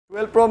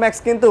12 Pro Max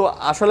কিন্তু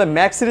আসলে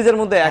max সিরিজের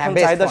মধ্যে এখন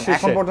চাহিদা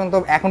শীর্ষে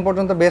এখন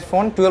পর্যন্ত best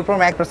phone 12 Pro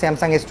Max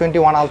Samsung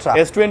S21 Ultra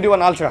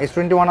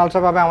S21 Ultra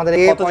পাবে আমাদের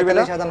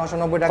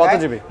 45990 টাকায়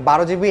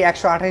 12GB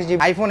 128GB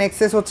iPhone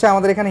XS হচ্ছে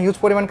আমাদের এখানে হিউজ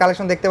পরিমাণ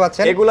কালেকশন দেখতে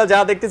পাচ্ছেন। এগুলা যা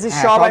দেখতেছি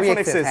সব iPhone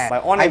XS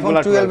iPhone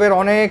 12 এর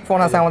অনেক ফোন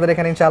আছে আমাদের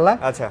এখানে ইনশাআল্লাহ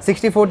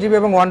 64GB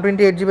এবং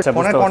 128GB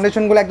ফোনের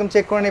কন্ডিশনগুলো একদম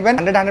চেক করে নেবেন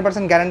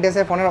 100% গ্যারান্টি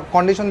আছে। ফোনের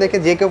কন্ডিশন দেখে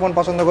যে কেউ ফোন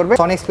পছন্দ করবে।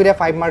 Sony Xperia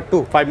 5 Mark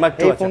II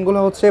এই ফোনগুলো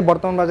হচ্ছে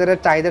বর্তমান বাজারের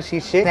চাহিদার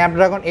শীর্ষে।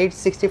 Snapdragon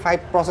 865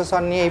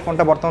 প্রসেসর নিয়ে এই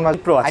ফোনটা বর্তমান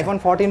বাজারে। iPhone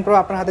 14 Pro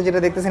আপনার হাতে যেটা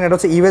দেখতেছেন এটা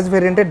হচ্ছে US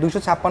ভেরিয়েন্টের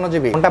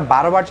 256GB। ফোনটা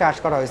 12 বার চার্জ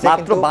করা হয়েছে,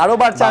 মাত্র 12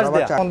 বার চার্জ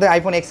দেয়া। আমাদের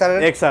iPhone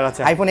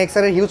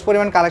XR এর হিউজ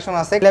পরিমাণ কালেকশন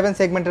আছে 11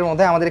 সেগমেন্টের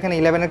মধ্যে। আমাদের এখানে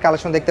 11 এর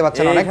কালেকশন দেখতে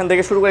পাচ্ছেন অনেক, এখান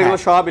থেকে শুরু করে এগুলো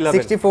সব 11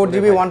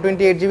 64GB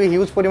 128GB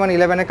হিউজ পরিমাণ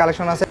 11 এর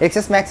কালেকশন আছে।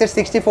 XS Max এর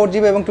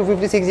 64GB এবং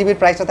 256GB এর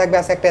প্রাইসটা থাকবে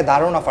আছে একটা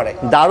দারুণ অফারে।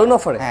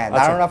 হ্যাঁ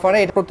দারুণ অফারে।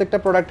 এটা প্রত্যেকটা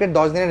প্রোডাক্টের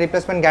 10 দিনের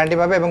রিপ্লেসমেন্ট গ্যারান্টি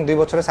পাবে এবং 2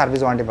 বছরের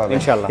সার্ভিস ওয়ারেন্টি পাবে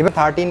ইনশাআল্লাহ। এবার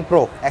 13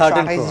 Pro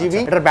 128GB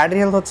এটার ব্যাটারি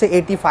হেলথ হচ্ছে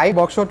 85।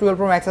 বক্স 12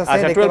 Pro Max আছে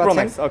দেখতে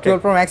পাচ্ছেন 12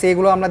 Pro Max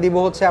এগুলো আমরা দিব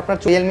হচ্ছে আপনার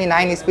Realme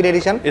 9 Speed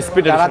Edition।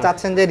 যারা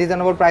চাচ্ছেন যে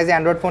রিজনেবল প্রাইসে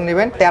অ্যান্ড্রয়েড ফোন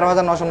নেবেন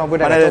 13990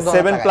 টাকা,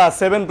 7 প্লাস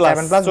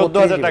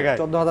 14000 টাকা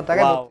 14000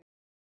 টাকা।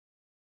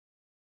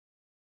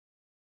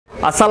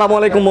 আসসালামু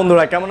আলাইকুম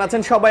বন্ধুরা, কেমন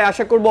আছেন সবাই?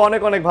 আশা করব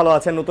অনেক অনেক ভালো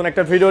আছেন। নতুন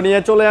একটা ভিডিও নিয়ে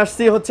চলে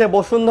আসছি হচ্ছে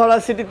বসুন্ধরা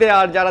সিটিতে।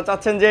 আর যারা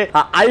চাচ্ছেন যে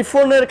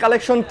আইফোনের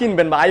কালেকশন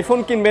কিনবেন বা আইফোন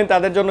কিনবেন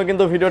তাদের জন্য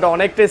কিন্তু ভিডিওটা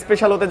অনেকটা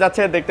স্পেশাল হতে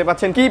যাচ্ছে। দেখতে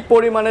পাচ্ছেন কি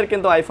পরিমাণের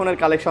কিন্তু আইফোনের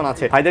কালেকশন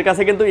আছে। ভাইদের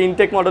কাছে কিন্তু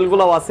ইনটেক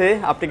মডেলগুলোও আছে,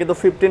 আপনি কিন্তু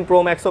 15 Pro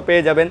Maxও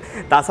পেয়ে যাবেন।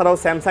 তাছাড়াও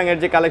স্যামসাং এর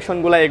যে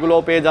কালেকশনগুলো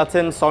এগুলোও পেয়ে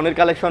যাচ্ছেন, সনির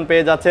কালেকশন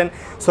পেয়ে যাচ্ছেন।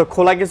 সো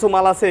খোলা কিছু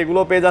মাল আছে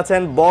এগুলোও পেয়ে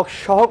যাচ্ছেন। বক্স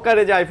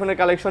সহকারে যে আইফোনের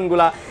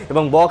কালেকশনগুলো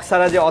এবং বক্স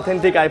ছাড়া যে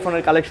অথেন্টিক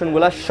আইফোনের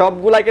কালেকশনগুলো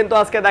সবগুলা কিন্তু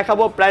আজকে দেখাবো।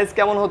 প্রাইস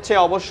কেমন হচ্ছে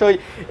অবশ্যই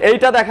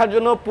এইটা দেখার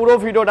জন্য পুরো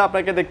ভিডিওটা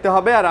আপনাকে দেখতে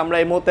হবে। আর আমরা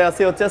এই মুহূর্তে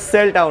আছি হচ্ছে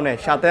সেল টাউনে,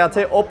 সাথে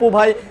আছে অপু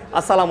ভাই।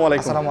 আসসালামু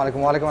আলাইকুম। আসসালামু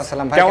আলাইকুম। ওয়ালাইকুম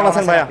আসসালাম ভাই, কেমন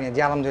আছেন ভাইয়া?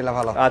 জি আলহামদুলিল্লাহ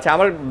ভালো। আচ্ছা,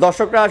 আমার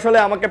দর্শকরা আসলে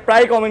আমাকে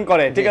প্রায় কমেন্ট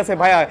করে, ঠিক আছে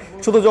ভাইয়া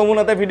শুধু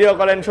যমুনাতে ভিডিও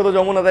করেন, শুধু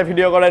যমুনাতে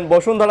ভিডিও করেন,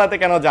 বসুন্ধরাতে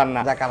কেন যান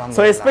না?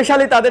 সো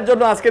স্পেশালি তাদের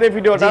জন্য আজকের এই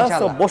ভিডিওটা।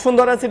 সো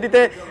বসুন্ধরা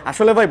সিটিতে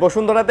আসলে ভাই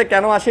বসুন্ধরাতে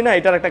কেন আসি না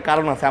এটার একটা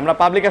কারণ আছে। আমরা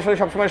পাবলিক আসলে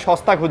সবসময়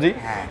সস্তা খুঁজি,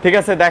 ঠিক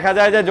আছে। দেখা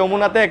যায় যে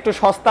যমুনাতে একটু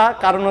সস্তা,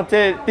 কারণ হচ্ছে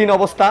 3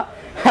 অবস্থা।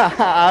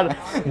 আর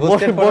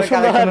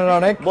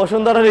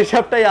বসুন্ধরার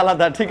হিসাবটাই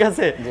আলাদা, ঠিক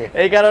আছে।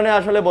 এই কারণে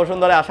আসলে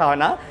বসুন্ধরায় আসা হয়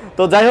না।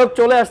 তো যাই হোক,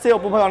 চলে আসছি।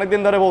 অপু ভাই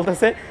অনেকদিন ধরে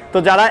বলতেছে, তো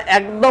যারা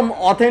একদম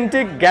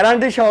অথেন্টিক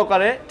গ্যারান্টি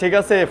সহকারে, ঠিক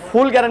আছে,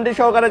 ফুল গ্যারান্টি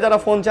সহকারে যারা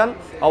ফোন চান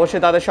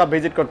অবশ্যই তাদের সব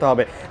ভিজিট করতে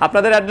হবে।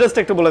 আপনাদের অ্যাড্রেসটা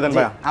একটু বলে দেন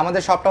ভাই।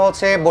 আমাদের শপটা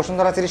হচ্ছে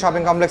বসুন্ধরা সিটি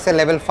শপিং কমপ্লেক্সের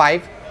level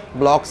 5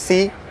 block C,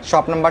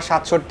 shop number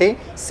 67,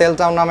 sell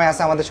town নামে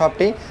আছে আমাদের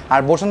শপটি।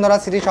 আর বসুন্ধরা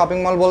সিটি শপিং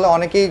মল বললে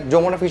অনেকেই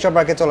যমুনা ফিশার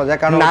পার্কে চলে যায়,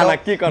 কারণ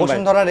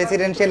বসুন্ধরা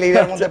রেসিডেন্সিয়াল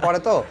এরিয়ার মধ্যে পড়ে।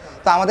 তো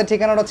আমাদের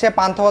ঠিকানাটা হচ্ছে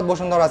পান্থপথ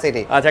বসুন্ধরা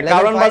সিটি। আচ্ছা,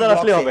 কারণ বাজার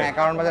আসলেই হবে। হ্যাঁ,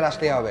 কারণ বাজার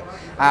আসলেই হবে।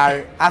 আর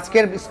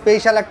আজকের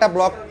স্পেশাল একটা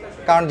ব্লগ,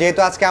 কারণ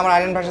যেহেতু আজকে আমার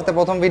আরিয়ান ভাইয়ের সাথে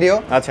প্রথম ভিডিও,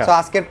 তো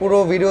আজকের পুরো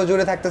ভিডিও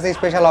জুড়ে থাকতেছে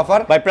স্পেশাল অফার।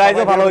 ভাই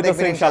প্রাইসও ভালো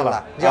হইতেছে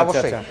ইনশাআল্লাহ। জি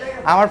অবশ্যই।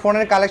 আমার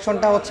ফোনের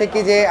কালেকশনটা হচ্ছে কি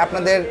যে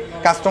আপনাদের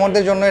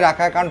কাস্টমারদের জন্যই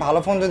রাখা, কারণ ভালো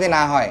ফোন যদি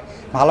না হয়,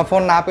 ভালো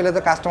ফোন না পেলে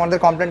তো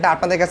কাস্টমারদের কমপ্লেনটা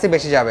আপনাদের কাছে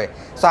বেশি যাবে।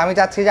 সো আমি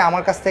চাচ্ছি যে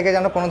আমার কাছ থেকে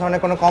যেন কোনো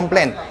ধরনের কোনো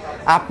কমপ্লেন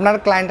আপনার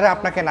ক্লায়েন্টরা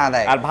আপনাকে না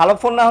দেয়। আর ভালো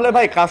ফোন না হলে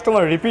ভাই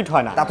কাস্টমার রিপিট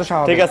হয় না, তা তো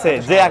স্বাভাবিক, ঠিক আছে।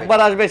 যে একবার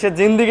আসবে সে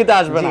জিন্দেগিতে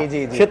আসবে না,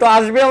 সে তো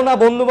আসবেও না,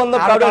 বন্ধু বান্ধব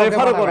কাউকে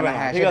রেফারও করবে না,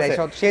 ঠিক আছে।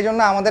 সেজন্য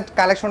আমাদের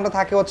কালেকশনটা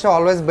থাকে হচ্ছে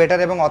অলওয়েজ বেটার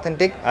এবং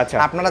অথেন্টিক।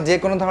 আপনারা যে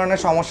কোনো ধরনের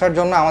সমস্যার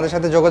জন্য আমাদের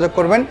সাথে যোগাযোগ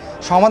করবেন,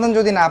 সমাধান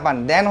যদি না পান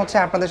দেন হচ্ছে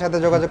আপনাদের সাথে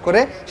যোগাযোগ করে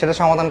সেটা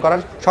সমাধান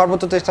করার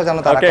সর্বোচ্চ চেষ্টা যেন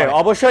তারা করে।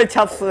 অবশ্যই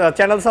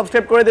চ্যানেল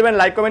সাবস্ক্রাইব করে দিবেন,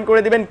 লাইক কমেন্ট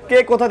করে দিবেন। কে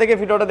কোথা থেকে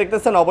ভিডিওটা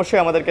দেখতেছেন অবশ্যই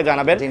আমাদেরকে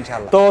জানাবেন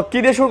ইনশাআল্লাহ। তো কি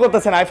দিয়ে শুরু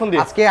করতেছেন? আইফোন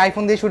দিয়ে। আজকে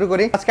আইফোন দিয়ে শুরু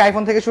করি। আজকে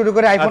আইফোন থেকে শুরু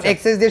করে আইফোন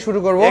XS দিয়ে শুরু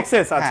করব।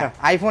 XS, আচ্ছা।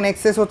 আইফোন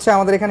XS হচ্ছে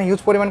আমাদের এখানে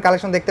হিউজ পরিমাণ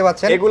কালেকশন দেখতে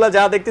পাচ্ছেন। এগুলা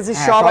যা দেখতেছি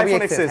সব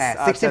iPhone XS।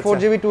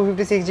 64GB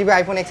 256GB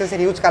iPhone XS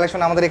এর হিউজ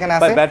কালেকশন আমাদের এখানে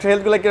আছে। ব্যাটারি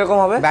হেলথগুলো কি রকম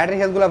হবে? ব্যাটারি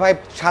হেলথগুলো ভাই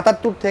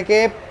 77 থেকে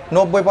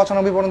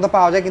 90-95 পর্যন্ত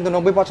পাওয়া যায়, কিন্তু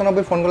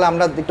 90-95 ফোনগুলো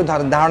আমরা একটু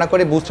ধারণা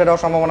করে বুস্টার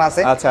হওয়ার সম্ভাবনা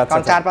আছে,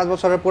 কারণ 4-5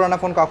 বছরের পুরনো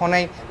ফোন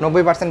কখনোই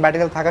 90% ব্যাটারি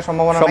হেলথ থাকার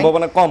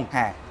সম্ভাবনা কম।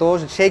 হ্যাঁ, তো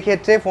সেই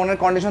ক্ষেত্রে ফোনের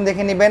কন্ডিশন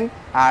দেখে নেবেন।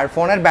 আর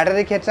ফোনের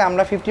ব্যাটারির ক্ষেত্রে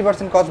আমরা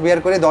 50% কস্ট বিয়ার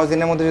করে 10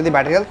 দিনের মধ্যে যদি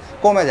ব্যাটারি হেলথ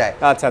কমে যায়।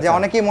 যে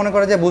অনেকেই মনে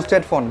করে যে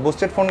বুস্টেড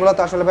ফোনগুলো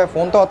তো আসলে ভাই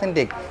ফোন তো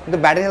অথেন্টিক, কিন্তু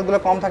ব্যাটারি হেলথগুলো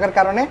কম থাকার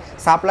কারণে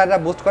সাপ্লায়াররা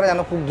বুস্ট করে যেন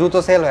খুব দ্রুত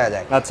সেল হয়ে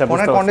যায়।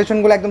 ফোনের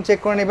কন্ডিশনগুলো একদম চেক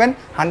করে নেবেন,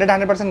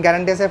 100%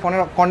 গ্যারান্টি আছে।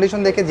 ফোনের কন্ডিশন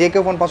দেখে যে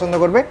কেউ ফোন পছন্দ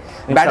করবে।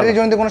 ব্যাটারির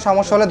জন্য কোনো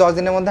সমস্যা হলে 10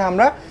 দিনের মধ্যে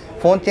আমরা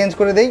ফোন চেঞ্জ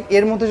করে দেই।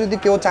 এর মধ্যে যদি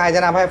কেউ চায় যে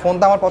না ভাই ফোন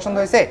তো আমার পছন্দ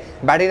হয়েছে,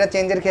 ব্যাটারিটা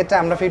চেঞ্জের ক্ষেত্রে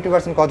আমরা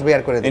 50% কস্ট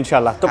বেয়ার করে দিই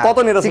ইনশাআল্লাহ। তো কত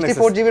নিতেছেন?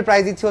 64GB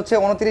প্রাইস দিচ্ছি হচ্ছে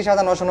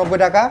 29990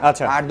 টাকা।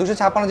 আর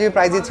 256GB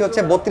প্রাইস দিচ্ছি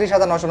হচ্ছে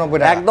 32990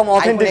 টাকা। একদম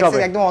অথেন্টিক হবে,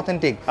 একদম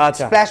অথেন্টিক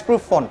স্প্ল্যাশ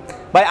প্রুফ ফোন।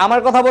 ভাই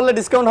আমার কথা বললে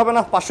ডিসকাউন্ট হবে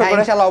না 500 করে?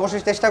 ইনশাআল্লাহ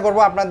অবশ্যই চেষ্টা করব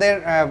আপনাদের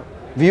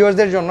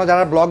ভিউয়ারদের জন্য,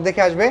 যারা ব্লগ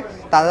দেখে আসবে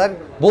তাদের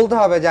বলতে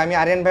হবে যে আমি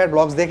আরিয়ান ভাইয়ের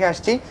ব্লগস দেখে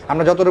আসছি,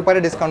 আমরা যতটুকু পারি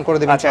ডিসকাউন্ট করে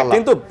দেব ইনশাআল্লাহ।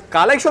 কিন্তু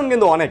কালেকশন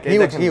কিন্তু অনেক,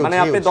 মানে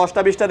আপনি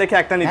 10টা 20টা দেখে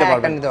একটা নিতে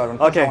পারবেন।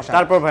 ওকে,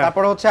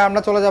 তারপর হচ্ছে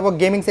আমরা চলে যাব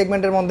গেমিং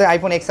সেগমেন্টের মধ্যে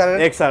আইফোন XR এর।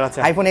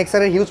 আইফোন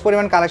XR এর হিউজ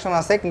পরিমাণ কালেকশন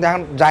আছে, কিন্তু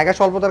এখন জায়গা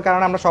স্বল্পতার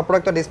কারণে আমরা সব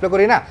প্রোডাক্ট ডিসপ্লে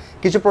করি না।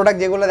 কিছু প্রোডাক্ট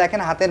যেগুলো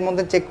দেখেন হাতের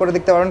মধ্যে চেক করে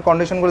দেখতে পারবেন,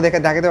 কন্ডিশনগুলো দেখে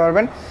দেখাতে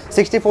পারবেন।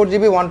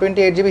 64GB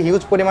 128GB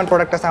হিউজ পরিমাণ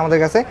প্রোডাক্ট আছে আমাদের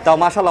কাছে, তাও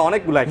মাশাআল্লাহ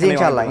অনেকগুলো আছে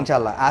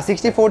ইনশাআল্লাহ। আর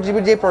 64GB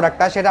যে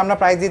প্রোডাক্টটা সেটা আমরা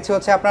প্রাইস দিচ্ছি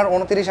হচ্ছে আপনার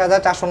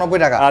 29490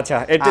 টাকা। আচ্ছা,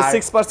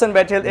 86%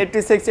 ব্যাটারি হেলথ,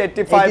 86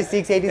 85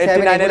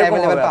 87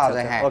 अवेलेबल পাওয়া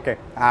যায়। হ্যাঁ, ওকে।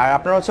 আর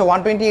আপনার হচ্ছে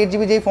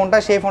 128GB যে ফোনটা,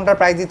 সেই ফোনটার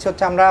প্রাইস দিচ্ছি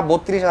হচ্ছে আমরা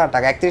 32000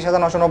 টাকা,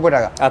 31990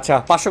 টাকা। আচ্ছা,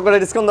 500 করে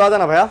ডিসকাউন্ট দেওয়া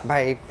যায় না ভাইয়া?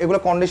 ভাই এগুলো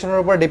কন্ডিশনের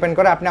উপর ডিপেন্ড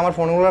করে, আপনি আমার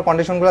ফোনগুলোর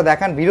কন্ডিশনগুলো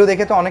দেখান, ভিডিও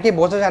দেখে তো অনেকেই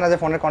বোঝা যায় না যে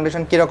ফোনের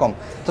কন্ডিশন কি রকম।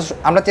 তো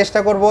আমরা চেষ্টা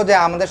করব যে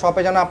আমাদের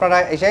শপে যেন আপনারা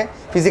এসে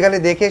ফিজিক্যালি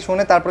দেখে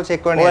শুনে তারপর চেক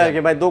করে নিন।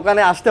 ওকে ভাই,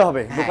 দোকানে আসতে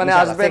হবে, দোকানে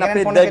আসবেন,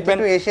 আপনি দেখবেন,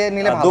 এসে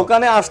নিলে ভালো।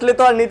 দোকানে আসলে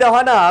তো আর নিতে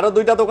হয় না, আরো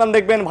দুইটা দোকান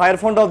দেখবেন, ভাইয়ের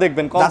ফোনটাও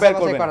দেখবেন, কম্পেয়ার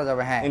করবেন, করা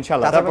যাবে। হ্যাঁ,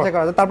 ইনশাআল্লাহ।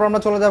 তারপর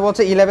আমরা চলে যাব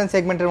হচ্ছে 11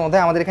 সেগমেন্টের মধ্যে।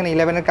 আমাদের এখানে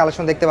 11 এর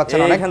কালেকশন দেখতে পাচ্ছেন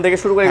অনেক, এখান থেকে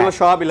শুরু করে এগুলো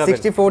সব 11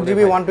 64GB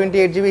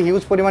 128GB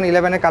হিউজ পরিমাণ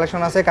 11 এর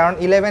কালেকশন আছে, কারণ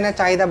 11 এর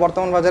চাহিদা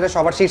বর্তমান বাজারে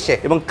সবার শীর্ষে,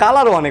 এবং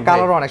কালারও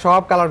অনেক,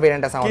 সব কালার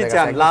ভেরিয়েন্ট আছে আমাদের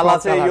কাছে। লাল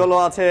আছে, ইয়েলো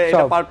আছে,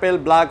 এটা পার্পল,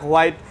 ব্ল্যাক,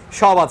 হোয়াইট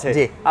সব আছে,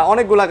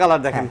 অনেকগুলা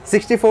কালার দেখেন।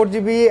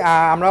 64GB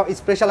আমরা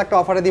স্পেশাল একটা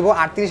অফারে দিব,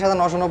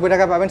 38990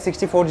 টাকা পাবেন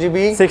 64GB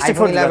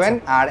iPhone 11।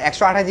 আর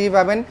 128GB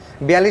পাবেন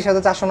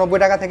 42490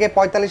 টাকা থেকে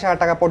 45000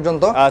 টাকা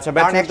পর্যন্ত।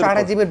 কারণ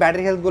 128GB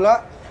ব্যাটারি হেলথ গুলো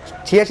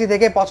 86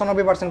 থেকে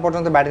 95%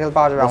 পর্যন্ত ব্যাটারি হেলথ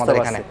পাওয়া যাবে আমাদের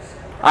এখানে।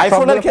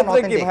 আইফোনের ক্ষেত্রে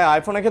কি ভাই,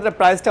 আইফোনের ক্ষেত্রে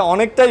প্রাইসটা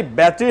অনেকটাই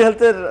ব্যাটারি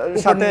হেলথের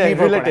সাথে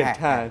রিলেটেড।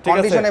 হ্যাঁ, ঠিক আছে,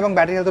 কন্ডিশন এবং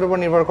ব্যাটারি হেলথের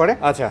উপর নির্ভর করে।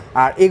 আচ্ছা,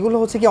 আর এগুলো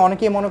হচ্ছে কি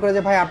অনেকেই মনে করে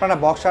যে ভাই আপনারা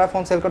বক্স ছাড়া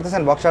ফোন সেল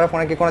করতেছেন, বক্স ছাড়া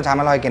ফোনে কি কোনো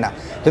ঝামেলা হয় কিনা?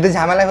 যদি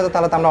ঝামেলা হতো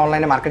তাহলে তো আমরা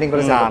অনলাইনে মার্কেটিং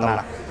করে সেল করতাম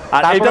না।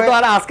 আর এটা তো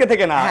আর আজকে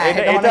থেকে না,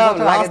 এটা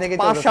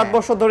 5-7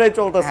 বছর ধরেই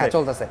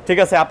চলতেছে। ঠিক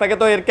আছে, আপনাকে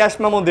তো এর ক্যাশ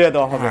মেমো দিয়ে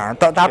দেওয়া হবে।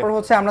 তারপর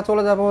হচ্ছে আমরা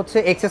চলে যাব হচ্ছে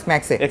XS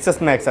Max এ। XS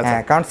Max আছে,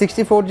 হ্যাঁ, কারণ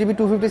 64GB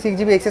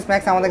 256GB XS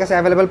Max আমাদের কাছে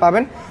अवेलेबल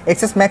পাবেন।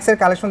 XS Max এর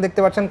কালেকশন দেখতে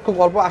পাচ্ছেন, খুব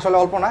অল্প, আসলে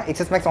অল্প না,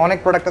 XS Max অনেক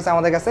প্রোডাক্ট আছে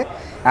আমাদের কাছে।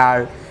 আর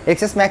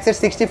XS Max এর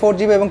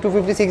 64GB এবং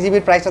 256GB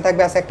এর প্রাইসটা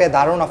থাকবে আছে একটা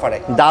দারুণ অফারে।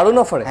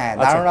 হ্যাঁ,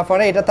 দারুণ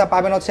অফারে। এটা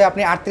পাবেন হচ্ছে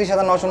আপনি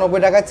 38990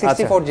 টাকায়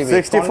 64GB,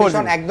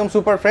 কন্ডিশন একদম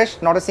super fresh,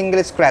 not a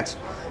single scratch.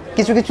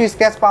 কিছু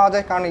স্ক্র্যাচ পাওয়া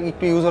যায়, কারণ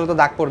একটু ইউজ হলে তো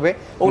দাগ পড়বে,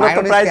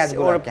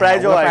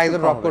 প্রাইসও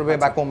ড্রপ করবে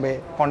বা কমবে,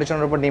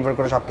 কন্ডিশনের উপর নির্ভর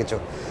করে সবকিছু।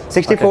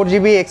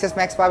 64GB XS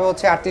Max পাবে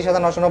হচ্ছে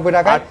 38990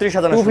 টাকা,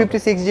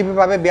 256GB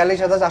পাবে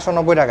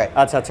 42490 টাকায়।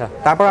 আচ্ছা আচ্ছা।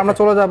 তারপর আমরা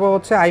চলে যাব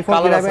হচ্ছে আইফোন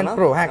 11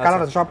 Pro। হ্যাঁ,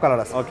 কালার আছে, সব কালার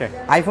আছে। ওকে,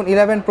 আইফোন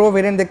 11 Pro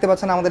ভেরিয়েন্ট দেখতে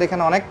পাচ্ছেন আমাদের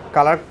এখানে অনেক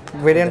কালার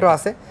ভেরিয়েন্টও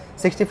আছে।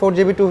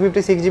 64GB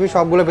 256GB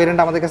সবগুলো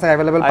ভেরিয়েন্ট আমাদের কাছে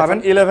अवेलेबल পাবেন।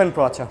 11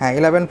 Pro, আচ্ছা, হ্যাঁ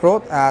 11 Pro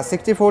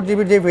 64GB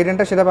যে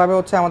ভেরিয়েন্টটা সেটা পাবে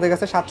হচ্ছে আমাদের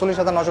কাছে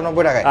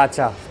 47990 টাকায়।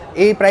 আচ্ছা,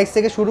 এই প্রাইস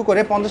থেকে শুরু করে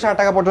 50000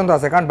 টাকা পর্যন্ত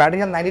আছে, কারণ ব্যাটারি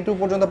হেলথ 92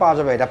 পর্যন্ত পাওয়া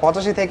যাবে। এটা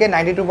 85 থেকে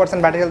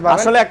 92% ব্যাটারি হেলথ পাবেন।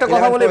 আসলে একটা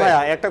কথা বলি ভাইয়া,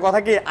 একটা কথা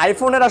কি,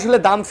 আইফোনের আসলে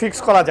দাম ফিক্স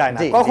করা যায় না,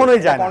 কখনোই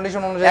যায় না,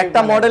 কন্ডিশন অনুযায়ী একটা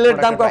মডেলের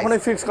দাম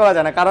কখনোই ফিক্স করা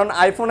যায় না, কারণ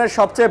আইফোনের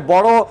সবচেয়ে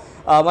বড়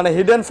মানে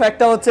হিডেন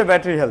ফ্যাক্টর হচ্ছে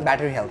ব্যাটারি হেলথ।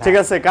 ঠিক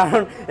আছে,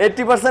 কারণ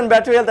 80%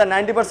 ব্যাটারি হেলথ আর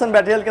 90%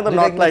 ব্যাটারি হেলথ কিন্তু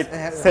নট লাইক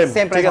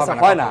সেম, ঠিক আছে,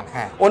 হয় না।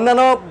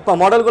 অন্যান্য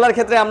মডেলগুলোর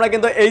ক্ষেত্রে আমরা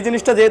কিন্তু এই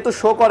জিনিসটা যেহেতু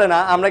শো করে না,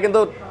 আমরা কিন্তু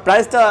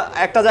প্রাইসটা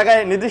একটা জায়গায়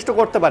নির্দিষ্ট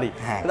করতে পারি,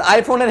 কিন্তু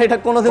আইফোনের এটা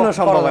কোনোদিনও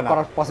সম্ভব না,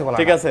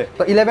 ঠিক আছে।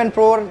 তো 11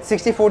 Pro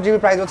 64GB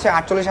প্রাইস হচ্ছে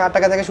 48000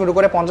 টাকা থেকে শুরু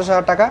করে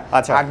 50000 টাকা।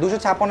 আর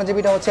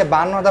 256GBটা হচ্ছে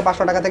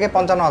 52500 টাকা থেকে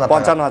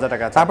 55000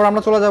 টাকা। তারপর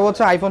আমরা চলে যাব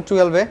হচ্ছে আইফোন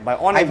 12 এ।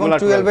 আইফোন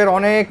 12 এর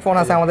অনেক ফোন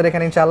আছে আমাদের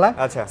এখানে ইনশাআল্লাহ।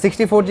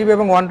 64GB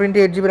এবং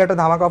 128GB এর একটা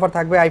ধামাকা অফার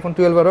থাকবে আইফোন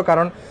 12 এরও,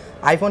 কারণ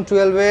আইফোন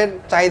 12 এর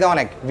চাহিদা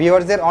অনেক,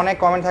 ভিউয়ারদের অনেক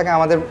কমেন্ট থাকে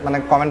আমাদের মানে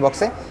কমেন্ট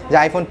বক্সে যে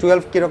আইফোন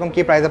 12 কিরকম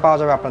কি প্রাইসে পাওয়া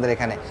যাবে আপনাদের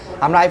এখানে।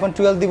 আমরা আইফোন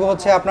 12 দিব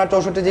হচ্ছে আপনার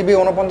 64GB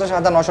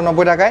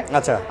 49990 টাকায়।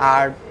 আচ্ছা,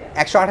 আর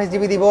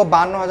 128GB দিব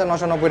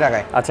 52990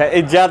 টাকায়। আচ্ছা,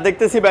 এই যা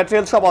দেখতেছি ব্যাটারি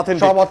হেলথ সব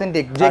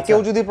অথেন্টিক। যে কেউ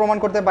যদি প্রমাণ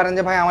করতে পারেন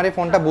যে ভাই আমার এই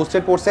ফোনটা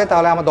বুস্টেড পড়ছে,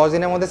 তাহলে আমার 10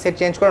 দিনের মধ্যে সেট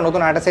চেঞ্জ করে নতুন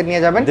আরেকটা সেট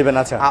নিয়ে যাবেন।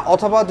 আচ্ছা,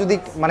 অথবা যদি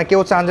মানে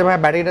কেউ চান যে ভাই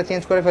ব্যাটারিটা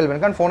চেঞ্জ করে ফেলবেন,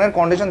 কারণ ফোনের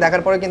কন্ডিশন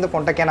দেখার পরে কিন্তু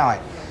ফোনটা কেনা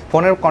হয়।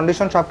 ফোনের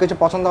কন্ডিশন সবকিছু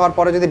পছন্দ হওয়ার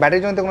পরে যদি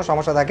ব্যাটারি জনিত কোনো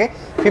সমস্যা থাকে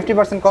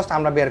 50% কস্ট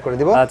আমরা বেয়ার করে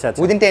দিব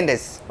উইদিন 10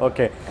 ডেজ।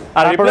 ওকে,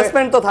 আর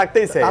রিপ্লেসমেন্ট তো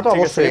থাকতেই আছে। তা তো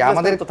অবশ্যই,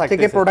 আমাদের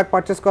থেকে প্রোডাক্ট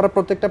পারচেজ করা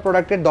প্রত্যেকটা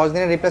প্রোডাক্টের 10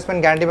 দিনের রিপ্লেসমেন্ট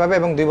গ্যারান্টি পাবে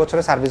এবং 2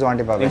 বছরের সার্ভিস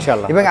ওয়ারেন্টি পাবে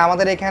ইনশাআল্লাহ। এবং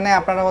আমাদের এখানে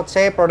আপনারা হচ্ছে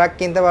প্রোডাক্ট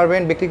কিনতে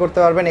পারবেন, বিক্রি করতে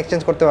পারবেন,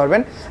 এক্সচেঞ্জ করতে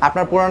পারবেন।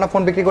 আপনার পুরানো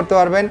ফোন বিক্রি করতে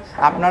পারবেন,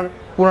 আপনার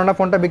পুরানো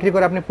ফোনটা বিক্রি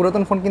করে আপনি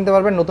পুরাতন ফোন কিনতে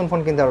পারবেন, নতুন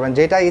ফোন কিনতে পারবেন,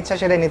 যেটা ইচ্ছা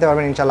সেটাই নিতে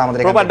পারবেন ইনশাআল্লাহ আমাদের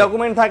এখানে। প্রপার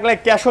ডকুমেন্ট থাকলে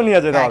ক্যাশও নিয়ে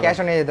যেতে পারবেন।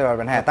 ক্যাশও নিয়ে যেতে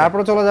পারবেন। হ্যাঁ,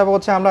 তারপরে চলে যাব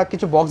হচ্ছে আমরা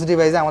কিছু বক্স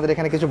ডিভাইসে। আমাদের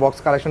এখানে কিছু বক্স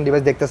কালেকশন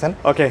ডিভাইস দেখতেছেন।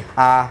 ওকে,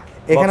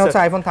 এখানে হচ্ছে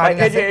আইফোন 13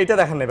 আছে এই যে এটা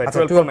দেখেন ভাই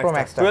 12 Pro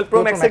Max 12 Pro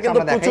Max এর কিন্তু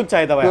প্রচুর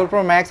চাহিদা ভাই 12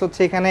 Pro Max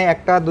হচ্ছে এখানে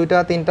একটা দুইটা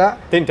তিনটা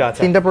আছে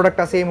তিনটা প্রোডাক্ট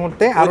আছে এই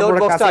মুহূর্তে আর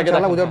প্রোডাক্ট আছে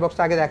ইনশাআল্লাহ উইদাউট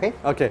বক্সটা আগে দেখাই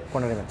ওকে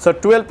কোন নেবেন সো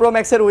 12 Pro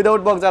Max এর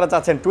উইদাউট বক্স যারা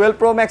চাচ্ছেন 12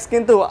 Pro Max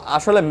কিন্তু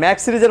আসলে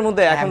ম্যাক্স সিরিজের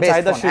মধ্যে এখন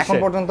চাহিদা শীর্ষে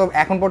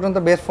এখন পর্যন্ত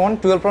বেস্ট ফোন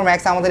 12 Pro Max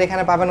আমাদের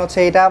এখানে পাবেন হচ্ছে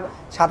এটা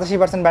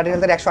 87% ব্যাটারি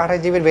হেলথের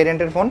 128 জিবি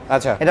ভেরিয়েন্টের ফোন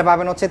এটা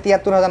পাবেন হচ্ছে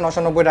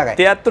 73990 টাকায়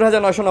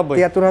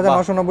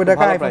 73990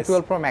 টাকা আইফোন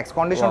 12 Pro Max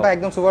কন্ডিশনটা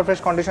একদম সুপার ফ্রেশ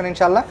কন্ডিশন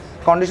ইনশাআল্লাহ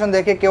কন্ডিশন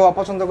দেখে কেউ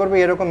অপছন্দ করবে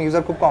এরকম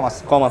ইউজার খুব কম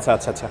আছে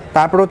আচ্ছা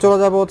তারপরে চলে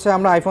যাব হচ্ছে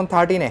আমরা আইফোন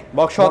 13 এ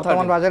বক্স সহ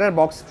বর্তমান বাজারের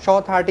বক্স সহ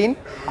 13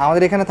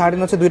 আমাদের এখানে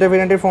 13 হচ্ছে দুইটা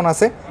ভেরিয়েন্টের ফোন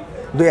আছে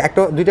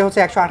দুইটা হচ্ছে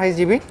 128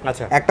 জিবি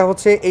একটা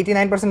হচ্ছে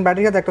 89%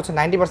 ব্যাটারি হেলথ একটা হচ্ছে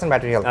 90%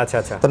 ব্যাটারি হেলথ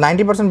আচ্ছা তো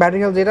 90% ব্যাটারি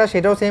হেলথ যেটা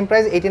সেটাও সেম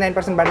প্রাইস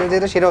 89% ব্যাটারি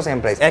যেটা সেটাও সেম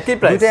প্রাইস একই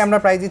প্রাইস দুইটাই আমরা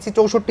প্রাইস দিচ্ছি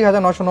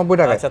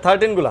 64990 টাকা আচ্ছা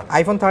 13 গুলো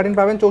আইফোন 13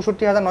 পাবেন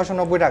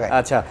 64990 টাকায়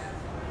আচ্ছা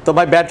তো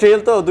ভাই ব্যাটারি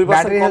হেলথ তো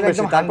 2% কম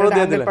বেশি তারপরে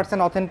দিয়ে দিলেন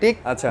 100% অথেন্টিক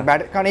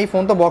কারণ এই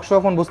ফোন তো বক্স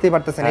ফোন বুঝতেই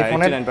পারতেছেন এই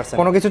ফোনের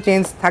কোনো কিছু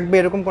চেঞ্জ থাকবে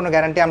এরকম কোনো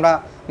গ্যারান্টি আমরা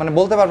মানে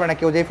বলতে পারবে না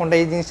কেউ যে এই ফোনটা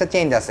এই জিনিসটা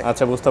চেঞ্জ আছে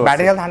আচ্ছা বুঝতে পারছি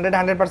ব্যাটারি হেলথ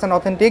 100%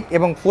 অথেন্টিক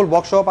এবং ফুল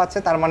বক্স সহ পাচ্ছে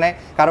তার মানে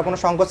কারো কোনো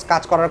সংকোচ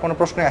কাজ করার কোনো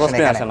প্রশ্নই আসে না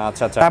এখানে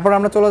আচ্ছা তারপর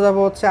আমরা চলে যাব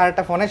হচ্ছে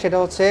আরেকটা ফোনে সেটা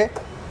হচ্ছে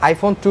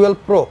iPhone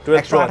 12 Pro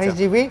 128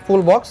 GB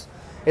full box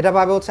এটা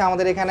পাবে হচ্ছে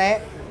আমাদের এখানে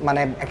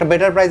মানে একটা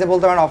বেটার প্রাইসে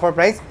বলতে পারেন অফার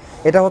প্রাইস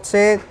এটা হচ্ছে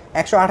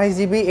 128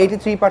 জিবি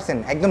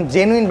 83% একদম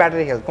জেনুইন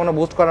ব্যাটারি হেলথ কোনো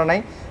বুস্ট করা নাই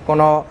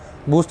কোনো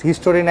বুস্ট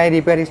হিস্টোরি নাই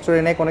রিপেয়ার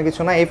হিস্টোরি নাই কোনো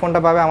কিছু না এই ফোনটা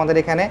পাবে আমাদের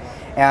এখানে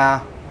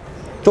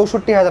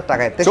 64000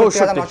 টাকায়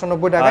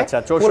 63990 টাকায় আচ্ছা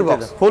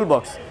 64000 ফুল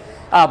বক্স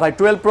ভাই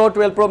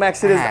 12 Pro Max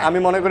সিরিজ আমি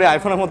মনে করি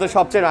আইফোনের মধ্যে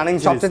সবচেয়ে রানিং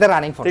ফোন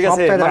ঠিক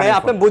আছে মানে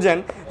আপনি বুঝেন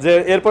যে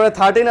এরপরে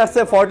 13 আসছে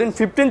 14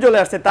 15 চলে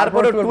আসছে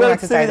তারপরে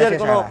 12 সিরিজের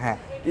কোনো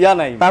ইয়া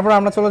নাই তারপর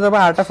আমরা চলে যাব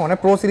আরেকটা ফোনে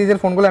প্রো সিরিজের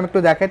ফোনগুলো আমি একটু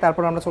দেখাই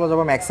তারপর আমরা চলে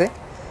যাব ম্যাক্সে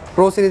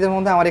প্রো সিরিজের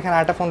মধ্যে আমার এখানে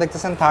আরেকটা ফোন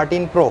দেখতেছেন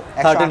 13 Pro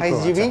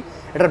 128 জিবি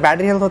এটার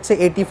ব্যাটারি হেলথ হচ্ছে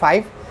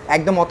 85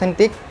 একদম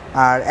অথেন্টিক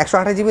আর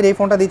 128 জিবির এই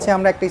ফোনটা দিচ্ছি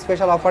আমরা একটা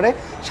স্পেশাল অফারে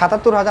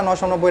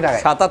 77990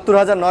 টাকায়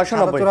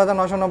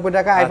 77990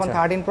 টাকা iPhone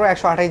 13 Pro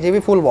 128 GB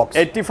full box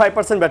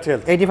 85% battery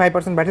health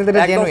 85% battery health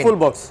এটা জেনুইন ফুল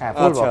বক্স হ্যাঁ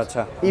ফুল বক্স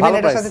আচ্ছা ইভেন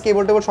এটার সাথে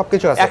কেবল টেবল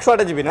সবকিছু আছে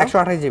 128 জিবি না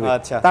 128 জিবি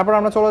আচ্ছা তারপর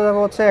আমরা চলে যাব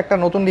হচ্ছে একটা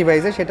নতুন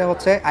ডিভাইসে সেটা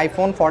হচ্ছে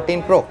আইফোন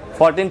 14 Pro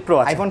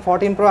আইফোন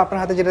 14 Pro আপনার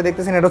হাতে যেটা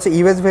দেখতেছেন এটা হচ্ছে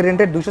ইউএস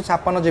ভেরিয়েন্টের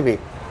 256 জিবি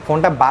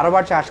ফোনটা 12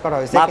 বার চার্জ করা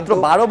হয়েছে মাত্র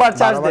 12 বার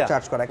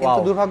চার্জ করা কিন্তু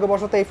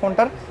দুর্ভাগ্যবশত এই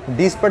ফোনটার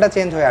ডিসপ্লেটা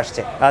চেঞ্জ হয়ে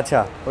আসছে আচ্ছা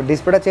ওই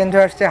ডিসপ্লেটা চেঞ্জ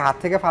হয়ে আসছে হাত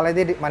থেকে ফালাই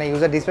দিয়ে মানে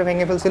ইউজার ডিসপ্লে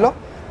ভেঙে ফেলছিল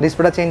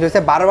ডিসপ্লেটা চেঞ্জ হয়েছে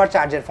 12 বার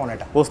চার্জের ফোন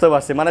এটা বুঝতে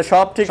পারছি মানে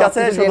সব ঠিক আছে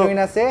শুধু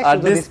আর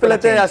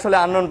ডিসপ্লেতে আসলে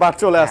আননোন পার্ট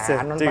চলে আসছে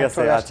ঠিক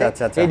আছে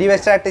আচ্ছা এই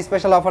ডিভাইসটা একটা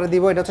স্পেশাল অফারে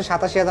দিব এটা হচ্ছে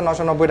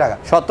 87990 টাকা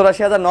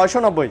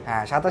 87990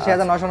 হ্যাঁ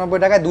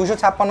 87990 টাকায়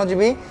 256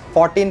 জিবি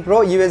 14 Pro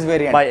ইউএস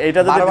ভেরিয়েন্ট ভাই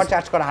এটা যদি 12 বার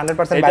চার্জ করা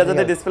 100% এটা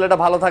যদি ডিসপ্লেটা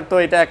ভালো থাকতো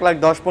এটা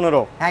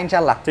 1,10,15 হ্যাঁ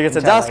ইনশাআল্লাহ ঠিক আছে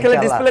জাস্ট খালি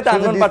ডিসপ্লেতে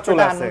আননোন পার্ট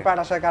চলে আসছে আননোন পার্ট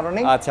আসার কারণে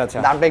আচ্ছা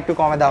দামটা একটু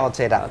কমে দেওয়া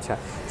হচ্ছে এটা আচ্ছা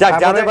যাক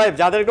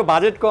যাদের একটু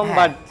বাজেট কম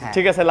বাট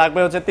ঠিক আছে লাগবে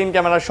হচ্ছে 3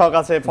 ক্যামেরার শখ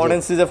আছে ফরেন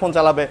সিরিজে ফোন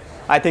চালাবে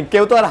আই থিংক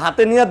কেউ তো আর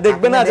হাতে নিয়ে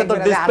দেখবে না যে তোর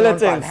ডিসপ্লে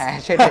চেঞ্জ হ্যাঁ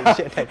সেটাই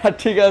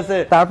ঠিক আছে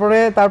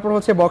তারপর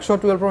হচ্ছে বক্স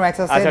 12 Pro Max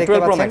আছে দেখতে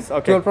পাচ্ছেন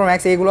 12 Pro Max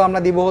এগুলো আমরা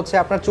দিব হচ্ছে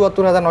আপনার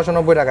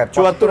 74990 টাকায়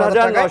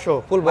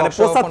 74900 ফুল মানে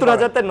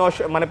 75000 তে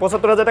 900 মানে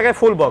 75000 টাকায়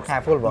ফুল বক্স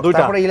হ্যাঁ ফুল বক্স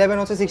তারপর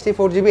 11 হচ্ছে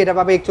 64 জিবি এটা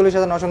পাবে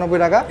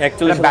 41990 টাকা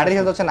ব্যাটারি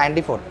হেলথ হচ্ছে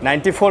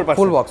 94%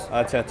 ফুল বক্স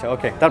আচ্ছা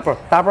ওকে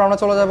তারপর আমরা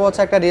চলে যাব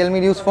হচ্ছে একটা Realme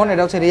ইউজ ফোন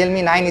এটা হচ্ছে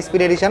Realme 9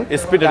 স্পিড এডিশন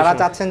যারা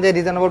চাচ্ছেন যে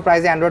রিজনেবল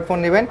প্রাইসে অ্যান্ড্রয়েড ফোন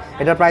নেবেন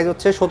এটার প্রাইস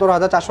হচ্ছে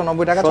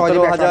 17490 টাকা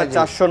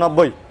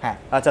 17490 হ্যাঁ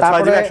আচ্ছা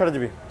 6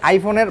 জিবি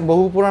আইফোনের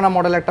বহু পুরানা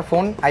মডেল একটা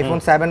ফোন আইফোন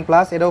 7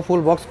 প্লাস এটাও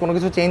ফুল বক্স কোনো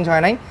কিছু চেঞ্জ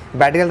হয় নাই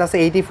ব্যাটারি হেলথ আছে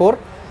 84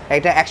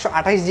 এটা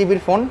 128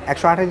 জিবির ফোন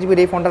 128 জিবির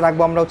এই ফোনটা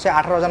রাখবো আমরা হচ্ছে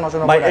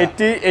 18990 ভাই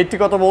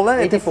 80 কত বললেন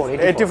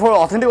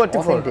 84 অথেন্টিক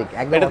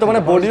 84 এটা তো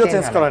মানে বডিও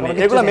চেঞ্জ করা নেই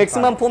এগুলা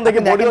ম্যাক্সিমাম ফোন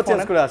দেখে বডিও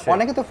চেঞ্জ করে আসে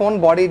অনেকে তো ফোন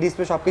বডি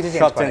ডিসপ্লে সবকিছু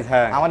চেঞ্জ করে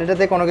আমার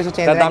এটাতে কোনো কিছু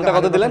চেঞ্জ নাই দামটা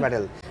কত দিলেন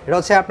এটা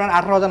হচ্ছে আপনার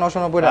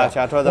 18990 টাকা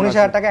আচ্ছা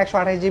 19000 টাকা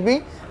 128 জিবি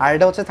আর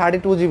এটা হচ্ছে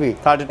 32 জিবি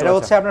এটা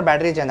হচ্ছে আপনার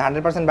ব্যাটারি চেঞ্জ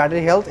 100%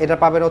 ব্যাটারি হেলথ এটা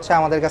পাবেন হচ্ছে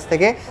আমাদের কাছ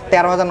থেকে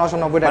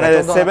 13990 টাকা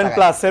মানে 7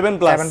 প্লাস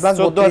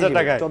 14000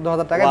 টাকা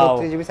 14000 টাকা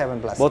 32 জিবি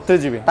 7 প্লাস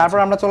 32 জিবি তারপর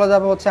আমরা চলে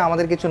যাব হচ্ছে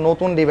আমাদের কিছু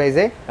নতুন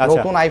ডিভাইসে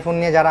নতুন আইফোন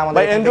নিয়ে যারা আমাদের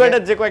ভাই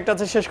অ্যান্ড্রয়েডের যে কয়েকটা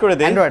আছে শেষ করে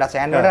দেই অ্যান্ড্রয়েড আছে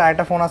অ্যান্ড্রয়েডের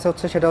আরেকটা ফোন আছে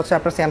হচ্ছে সেটা হচ্ছে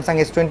আপনার Samsung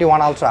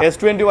S21 Ultra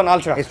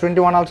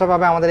S21 Ultra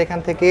পাবে আমাদের এখান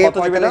থেকে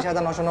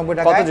 45990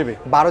 টাকায়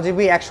 12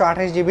 জিবি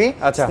 128 জিবি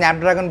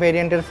স্ন্যাপড্রাগন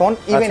ভেরিয়েন্টের ফোন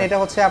ইভেন এটা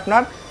হচ্ছে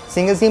আপনার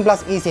সিঙ্গেল সিম প্লাস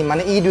ই সিম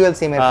মানে ই ডুয়াল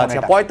সিম এর ফোন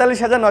এটা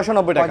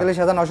 45990 টাকা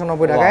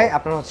 45990 টাকায়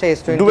আপনার হচ্ছে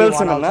S21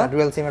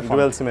 ডুয়াল সিম এর ফোন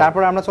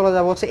তারপর আমরা চলে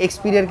যাব হচ্ছে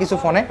Xperia কিছু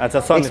ফোনে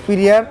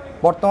Xperia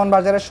বর্তমান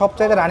বাজারে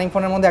সবচেয়ে রানিং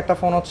ফোনের মধ্যে একটা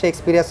ফোন হচ্ছে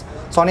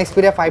Sony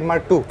Xperia 5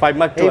 Mark II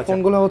এই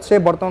ফোনগুলো হচ্ছে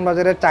বর্তমান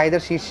বাজারে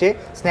চাহিদার শীর্ষে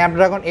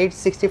স্ন্যাপড্রাগন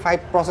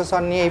 865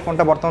 প্রসেসর নিয়ে এই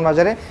ফোনটা বর্তমান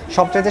বাজারে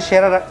সবচেয়ে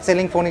সেরা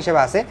সেলিং ফোন হিসেবে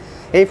আছে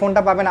এই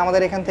ফোনটা পাবেন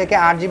আমাদের এখান থেকে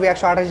 8 GB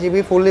 128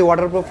 GB fully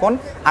waterproof phone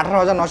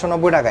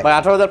 18990 টাকায় ভাই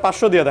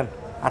 18500 দিয়ে দেন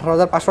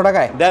 18,500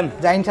 টাকায় দেন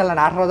যা ইনশাআল্লাহ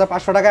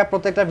 18,500 টাকায়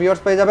প্রত্যেকটা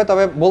ভিউয়ার্স পেয়ে যাবে।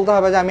 তবে বলতে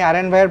হবে যে আমি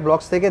আরএন ভাইয়ের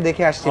ব্লগস থেকে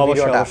দেখে আসছি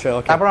ভিডিওটা।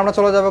 তারপর আমরা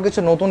চলে যাব কিছু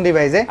নতুন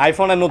ডিভাইসে,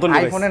 আইফোনের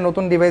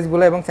নতুন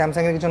ডিভাইসগুলো এবং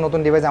স্যামসাং এর কিছু নতুন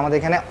ডিভাইস আমাদের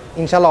এখানে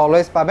ইনশাআল্লাহ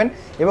অলওয়েজ পাবেন।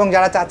 এবং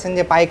যারা চাচ্ছেন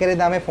যে পাইকারি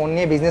দামে ফোন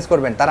নিয়ে বিজনেস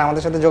করবেন তারা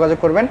আমাদের সাথে যোগাযোগ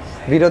করবেন।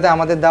 ভিডিওতে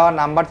আমাদের দেওয়া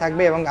নাম্বার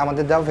থাকবে এবং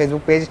আমাদের দেওয়া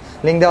ফেসবুক পেজ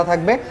লিংক দেওয়া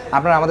থাকবে,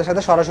 আপনারা আমাদের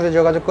সাথে সরাসরি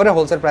যোগাযোগ করে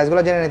হোলসেল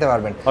প্রাইসগুলো জেনে নিতে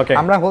পারবেন।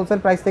 আমরা হোলসেল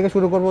প্রাইস থেকে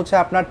শুরু করব হচ্ছে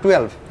আপনার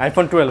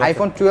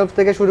আইফোন 12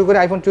 থেকে শুরু করে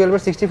আইফোন 12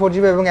 এর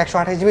 64GB এবং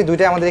 128GB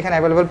দুইটাই আমাদের এখানে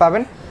अवेलेबल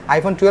পাবেন।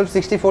 আইফোন 12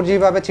 64GB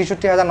পাবে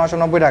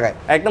 66990 টাকায়,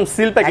 একদম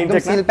সিল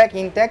প্যাক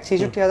ইনটেক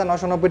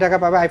 66990 টাকা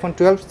পাবে আইফোন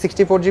 12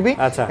 64GB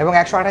এবং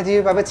 128GB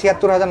পাবে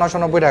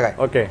 76990 টাকায়।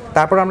 ওকে,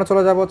 তারপর আমরা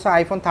চলে যাব হচ্ছে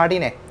আইফোন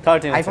 13 এ।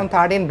 আইফোন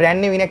 13 ব্র্যান্ড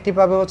নিউ ইনঅ্যাক্টিভ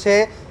পাবে হচ্ছে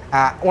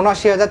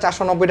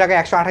 79490 টাকা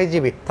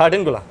 128GB।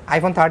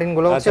 আইফোন 13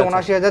 গুলো হচ্ছে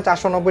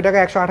 79490 টাকা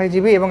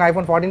 128GB এবং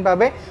আইফোন 14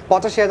 পাবে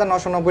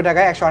 85990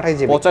 টাকা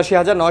 128GB।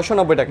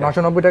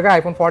 85990 টাকা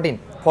আইফোন 14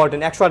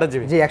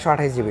 128GB। জি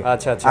 128GB।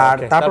 আচ্ছা আচ্ছা। আর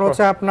তারপর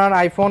হচ্ছে আপনার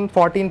আইফোন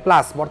 14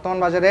 প্লাস বর্তমান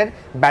বাজারের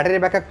ব্যাটারি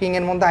ব্যাকআপ কিং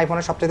এর মধ্যে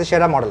আইফোনের সবচেয়ে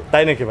সেরা মডেল।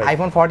 তাই নাকি ভাই?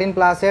 আইফোন 14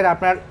 প্লাস এর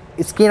আপনার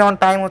স্ক্রিন অন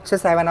টাইম হচ্ছে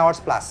 7 আওয়ার্স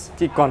প্লাস।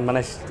 কি কোন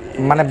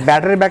মানে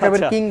ব্যাটারি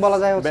ব্যাকআপের কিং বলা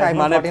যায় হচ্ছে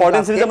আইফোন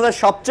 14 সিরিজের মধ্যে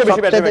সবচেয়ে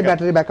বেশি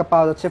ব্যাটারি ব্যাকআপ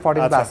পাওয়া যাচ্ছে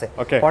 14 প্লাসে।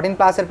 14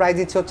 প্লাস এর প্রাইস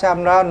দিচ্ছে হচ্ছে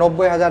আমরা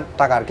 90000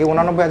 টাকা আর কি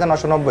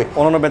 89990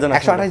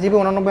 128GB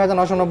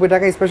 89990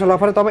 টাকা স্পেশাল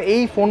অফারে। তবে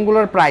এই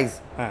ফোনগুলোর প্রাইস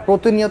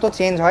প্রতিনিয়ত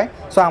চেঞ্জ হয়,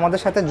 সো আমাদের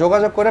সাথে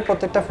যোগাযোগ করে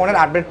প্রত্যেকটা ফোনের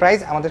আপডেট প্রাইস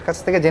আমাদের কাছ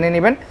থেকে জেনে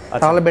নেবেন,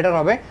 তাহলে বেটার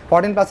হবে।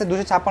 14 প্লাসে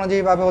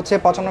 256GB পাবে হচ্ছে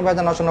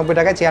 95990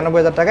 টাকায়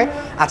 96000 টাকায়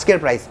আজকের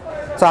প্রাইস।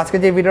 সো আজকে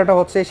যে ভিডিওটা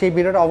হচ্ছে সেই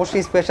ভিডিওটা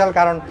অবশ্যই স্পেশাল,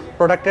 কারণ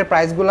প্রোডাক্টের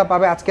প্রাইসগুলো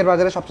পাবে আজকের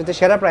বাজারে সবচেয়ে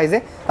সেরা প্রাইসে।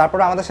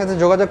 তারপরে আমাদের সাথে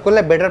যোগাযোগ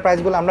করলে বেটার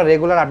প্রাইসগুলো আমরা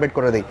রেগুলার আপডেট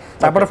করে দিই।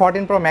 তারপরে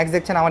 14 Pro Max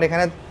দেখছেন আমার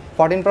এখানে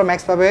 14 Pro Max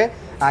পাবে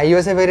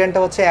ইউএসএ ভেরিয়েন্টটা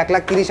হচ্ছে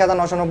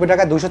 1,30,990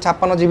 টাকা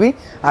 256GB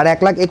আর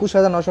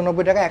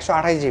 1,21,990 টাকা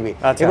 128GB।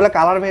 এগুলো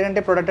কালার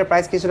ভেরিয়েন্টে প্রোডাক্টের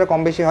প্রাইস কিছুটা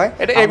কম বেশি হয়।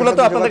 এগুলো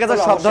তো আপনাদের কাছে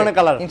সব ধরনের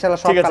কালার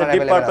ইনশাআল্লাহ সব কালার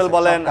ডিপ পার্পল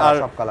বলেন আর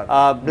সব কালার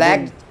ব্ল্যাক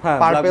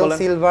পার্পল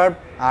সিলভার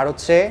আর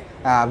হচ্ছে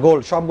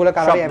গোল্ড সবগুলো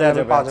কালারই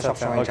अवेलेबल পাওয়া যায় সব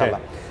সময়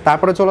ইনশাআল্লাহ।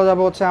 তারপরে চলে যাব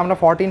হচ্ছে আমরা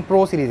 14 Pro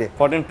সিরিজে।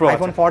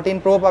 আইফোন 14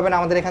 Pro পাবেন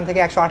আমাদের এখান থেকে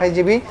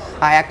 128GB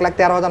আর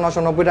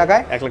 1,13,990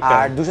 টাকায়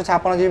আর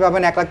 256GB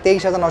পাবেন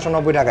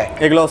 1,23,990 টাকায়।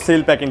 এগুলো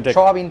সিল প্যাক ইনটেক,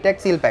 সব ইনটেক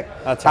সিল প্যাক।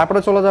 তারপরে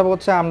চলে যাব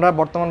হচ্ছে আমরা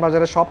বর্তমান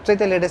বাজারে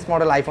সবচেয়ে latest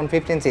model iPhone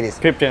 15 series.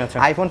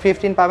 IPhone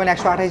 15 পাবেন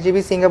 128GB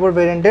সিঙ্গাপুর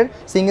ভেরিয়েন্টের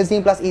সিঙ্গেল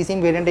সিম প্লাস ই সিম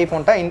ভেরিয়েন্ট। এই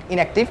ফোনটা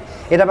ইনঅ্যাক্টিভ,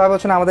 এটা পাবে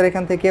হচ্ছে আমাদের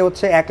এখান থেকে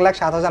হচ্ছে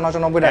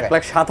 1,07,990 টাকা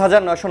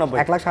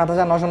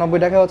 1,07,990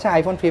 টাকা হচ্ছে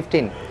আইফোন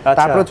 15।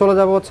 তারপরে চলে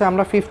যাব হচ্ছে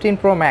আমরা 15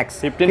 Pro Max।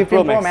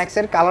 15 Pro Max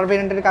এর কালার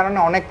ভেরিয়েন্টের কারণে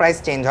অনেক প্রাইস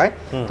চেঞ্জ হয়।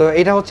 তো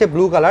এটা হচ্ছে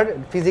blue colour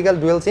physical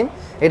dual SIM,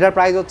 এটার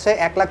প্রাইস হচ্ছে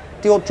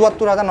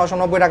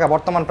 1,74,990 টাকা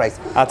বর্তমান প্রাইস।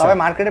 তবে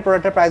মার্কেটে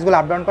প্রোডাক্টের প্রাইসগুলো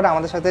আপ ডাউন করে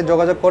আমাদের সাথে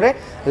যোগাযোগ করে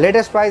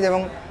লেটেস্ট প্রাইস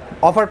এবং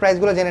অফার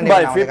প্রাইসগুলো জেনে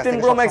নেবেন। 15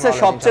 Pro Max এর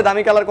সবচেয়ে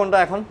দামি কালার কোনটা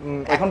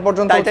এখন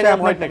পর্যন্ত হচ্ছে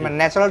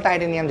ন্যাচারাল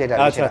টাইটেনিয়াম যেটা।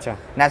 আচ্ছা আচ্ছা,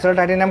 ন্যাচারাল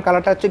টাইটেনিয়াম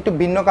কালারটা হচ্ছে একটু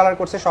ভিন্ন কালার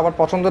করছে, সবার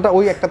পছন্দটা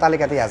ওই একটা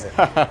তালিকাতেই আছে।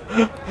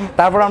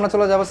 তারপর আমরা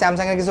চলে যাব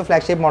স্যামসাং এর কিছু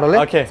ফ্ল্যাগশিপ মডেলে।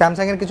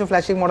 স্যামসাং এর কিছু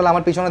ফ্ল্যাগশিপ মডেল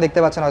আমার পিছনে দেখতে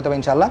পাচ্ছেন হয়তো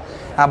ইনশাআল্লাহ।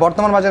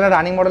 বর্তমান বাজারে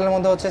রানিং মডেলের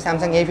মধ্যে হচ্ছে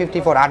স্যামসাং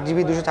A54 8GB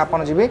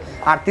 256GB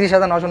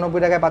 38,990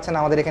 টাকায় পাচ্ছেন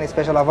আমাদের এখানে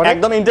স্পেশাল অফার।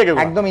 একদম ইনটেক,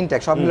 একদম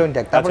ইনটেক, সবগুলো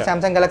ইনটেক। তারপর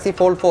স্যামসাং গ্যালাক্সি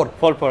Fold 4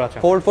 আচ্ছা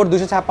Fold 4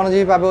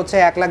 256GB পাবে হচ্ছে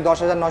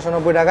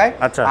 1,10,990 টাকায়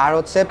আর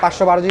হচ্ছে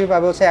 512GB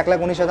পাবে হচ্ছে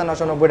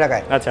 1,19,990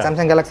 টাকায়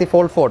স্যামসাং গ্যালাক্সি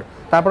Fold 4।